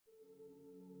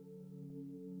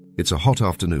It's a hot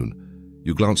afternoon.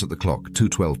 You glance at the clock,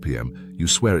 2:12 p.m. You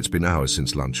swear it's been hours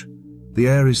since lunch. The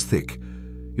air is thick.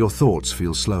 Your thoughts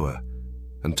feel slower.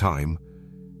 And time?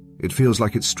 It feels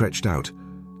like it's stretched out,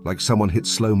 like someone hit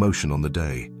slow motion on the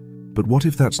day. But what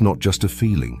if that's not just a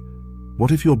feeling?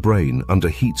 What if your brain, under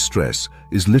heat stress,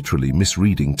 is literally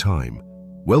misreading time?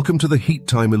 Welcome to the heat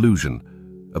time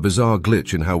illusion, a bizarre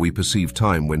glitch in how we perceive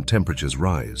time when temperatures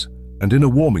rise. And in a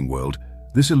warming world,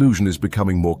 this illusion is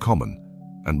becoming more common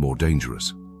and more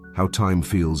dangerous. How time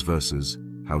feels versus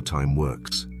how time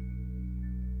works.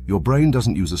 Your brain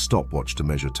doesn't use a stopwatch to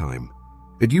measure time.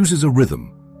 It uses a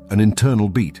rhythm, an internal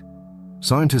beat.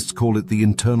 Scientists call it the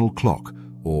internal clock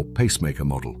or pacemaker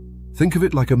model. Think of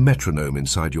it like a metronome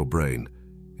inside your brain.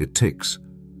 It ticks,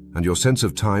 and your sense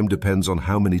of time depends on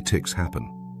how many ticks happen.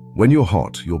 When you're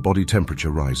hot, your body temperature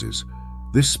rises.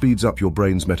 This speeds up your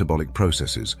brain's metabolic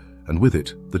processes, and with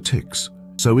it, the ticks.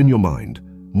 So in your mind,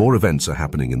 more events are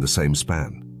happening in the same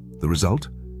span. The result?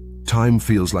 Time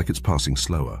feels like it's passing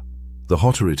slower. The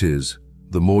hotter it is,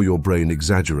 the more your brain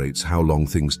exaggerates how long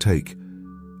things take.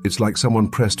 It's like someone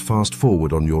pressed fast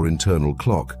forward on your internal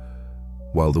clock,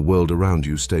 while the world around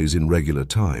you stays in regular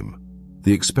time.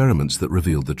 The experiments that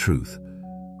revealed the truth.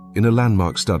 In a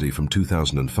landmark study from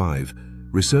 2005,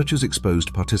 researchers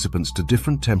exposed participants to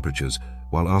different temperatures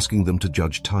while asking them to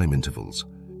judge time intervals.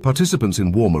 Participants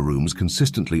in warmer rooms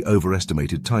consistently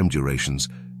overestimated time durations,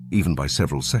 even by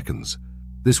several seconds.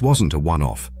 This wasn't a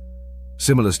one-off.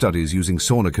 Similar studies using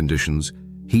sauna conditions,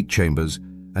 heat chambers,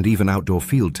 and even outdoor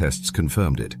field tests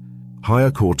confirmed it. Higher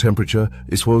core temperature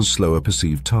equals slower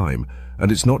perceived time,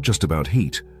 and it's not just about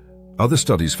heat. Other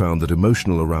studies found that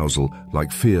emotional arousal,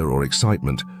 like fear or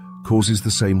excitement, causes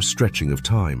the same stretching of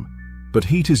time. But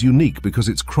heat is unique because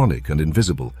it's chronic and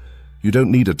invisible. You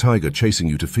don't need a tiger chasing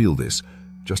you to feel this,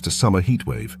 just a summer heat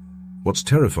wave. What's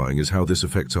terrifying is how this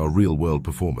affects our real-world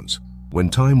performance. When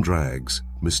time drags,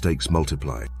 mistakes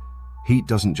multiply. Heat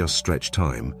doesn't just stretch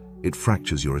time, it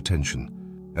fractures your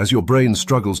attention. As your brain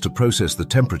struggles to process the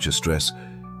temperature stress,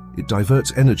 it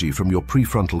diverts energy from your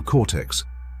prefrontal cortex,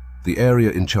 the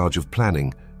area in charge of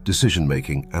planning,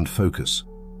 decision-making, and focus.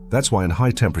 That's why in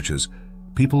high temperatures,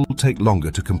 people take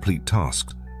longer to complete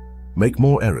tasks, make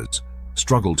more errors,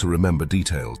 struggle to remember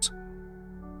details.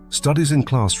 Studies in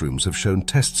classrooms have shown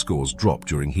test scores drop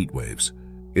during heat waves.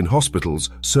 In hospitals,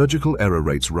 surgical error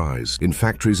rates rise. In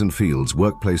factories and fields,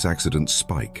 workplace accidents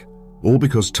spike. All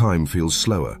because time feels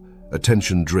slower,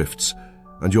 attention drifts,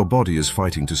 and your body is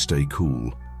fighting to stay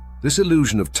cool. This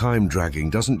illusion of time dragging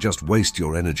doesn't just waste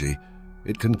your energy,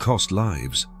 it can cost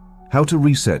lives. How to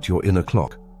reset your inner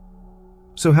clock.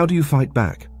 So how do you fight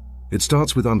back? It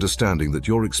starts with understanding that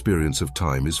your experience of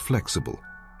time is flexible.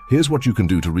 Here's what you can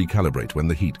do to recalibrate when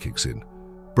the heat kicks in.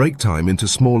 Break time into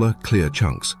smaller, clear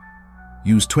chunks.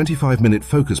 Use 25-minute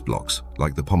focus blocks,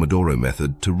 like the Pomodoro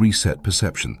method, to reset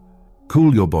perception.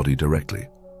 Cool your body directly.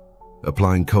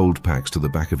 Applying cold packs to the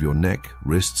back of your neck,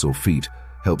 wrists, or feet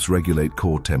helps regulate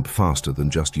core temp faster than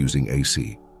just using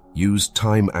AC. Use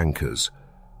time anchors.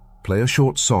 Play a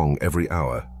short song every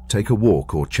hour, take a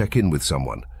walk, or check in with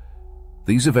someone.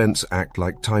 These events act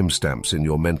like timestamps in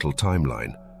your mental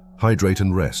timeline. Hydrate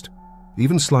and rest.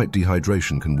 Even slight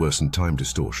dehydration can worsen time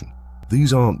distortion.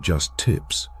 These aren't just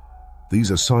tips. These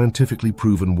are scientifically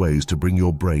proven ways to bring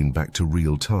your brain back to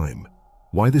real time.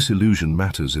 Why this illusion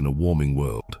matters in a warming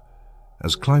world.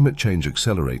 As climate change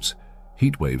accelerates,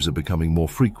 heat waves are becoming more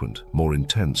frequent, more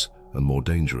intense, and more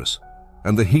dangerous.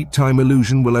 And the heat time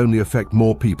illusion will only affect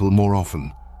more people more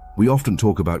often. We often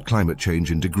talk about climate change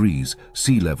in degrees,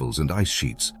 sea levels, and ice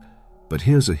sheets. But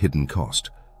here's a hidden cost.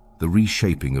 The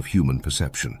reshaping of human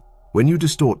perception. When you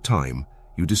distort time,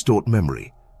 you distort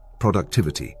memory,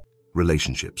 productivity,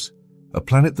 relationships. A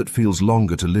planet that feels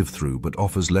longer to live through but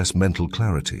offers less mental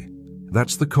clarity.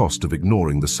 That's the cost of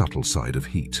ignoring the subtle side of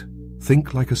heat.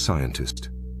 Think like a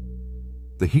scientist.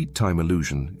 The heat time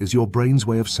illusion is your brain's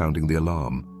way of sounding the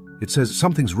alarm. It says,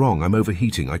 something's wrong, I'm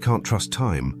overheating, I can't trust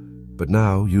time. But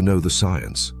now you know the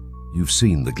science. You've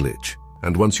seen the glitch.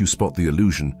 And once you spot the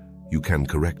illusion, you can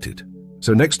correct it.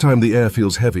 So next time the air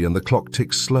feels heavy and the clock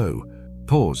ticks slow,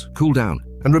 pause, cool down,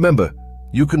 and remember,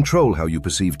 you control how you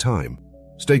perceive time.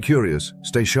 Stay curious,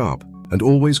 stay sharp, and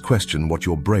always question what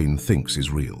your brain thinks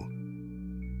is real.